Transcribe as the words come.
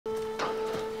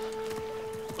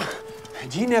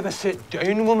Do you never sit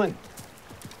down, woman?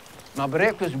 My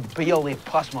breakfast barely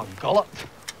past my gullet.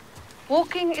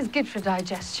 Walking is good for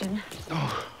digestion.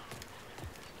 Oh.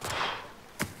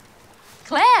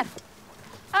 Claire!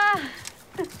 Ah,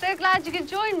 so glad you could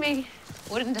join me.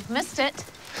 Wouldn't have missed it.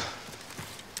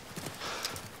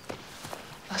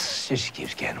 This just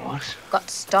keeps getting worse. Got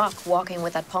stuck walking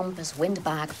with that pompous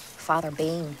windbag, Father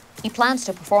Bean. He plans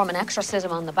to perform an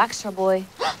exorcism on the Baxter boy.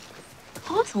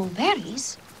 Hawthorn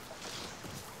berries?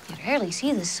 You rarely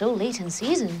see this so late in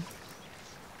season.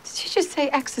 Did you just say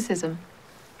exorcism?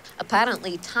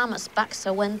 Apparently, Thomas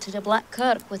Baxter went to the Black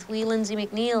Kirk with wee Lindsay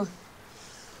McNeil.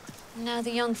 Now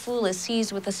the young fool is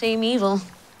seized with the same evil. Do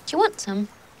you want some?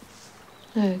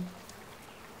 No.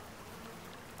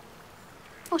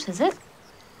 What is it?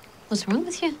 What's wrong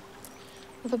with you?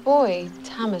 Well, the boy,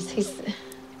 Thomas, he's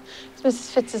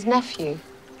Mrs. Fitz's nephew.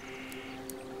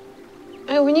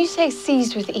 Oh, when you say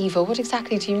seized with evil, what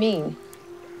exactly do you mean?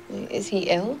 Is he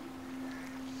ill?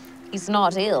 He's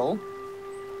not ill.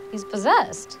 He's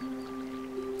possessed.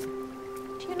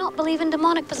 Do you not believe in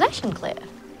demonic possession, Claire?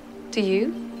 Do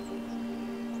you?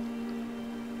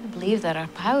 I believe there are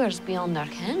powers beyond our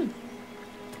ken.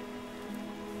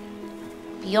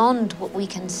 Beyond what we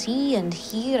can see and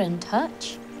hear and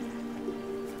touch.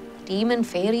 Demon,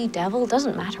 fairy, devil,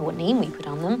 doesn't matter what name we put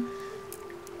on them.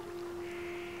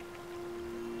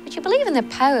 But you believe in the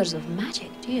powers of magic,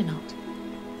 do you not?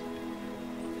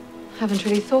 Haven't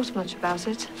really thought much about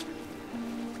it.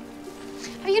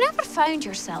 Have you never found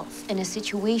yourself in a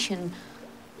situation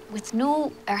with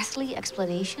no earthly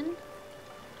explanation?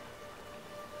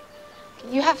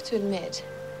 You have to admit,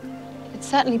 it's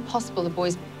certainly possible the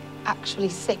boy's actually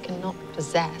sick and not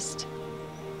possessed.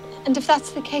 And if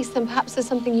that's the case, then perhaps there's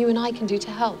something you and I can do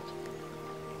to help.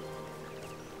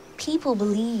 People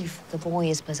believe the boy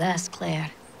is possessed, Claire.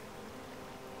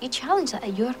 You challenge that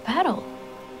at your peril.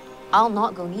 I'll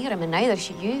not go near him, and neither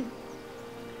should you.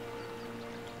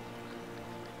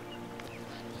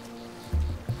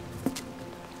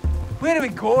 Where are we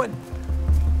going?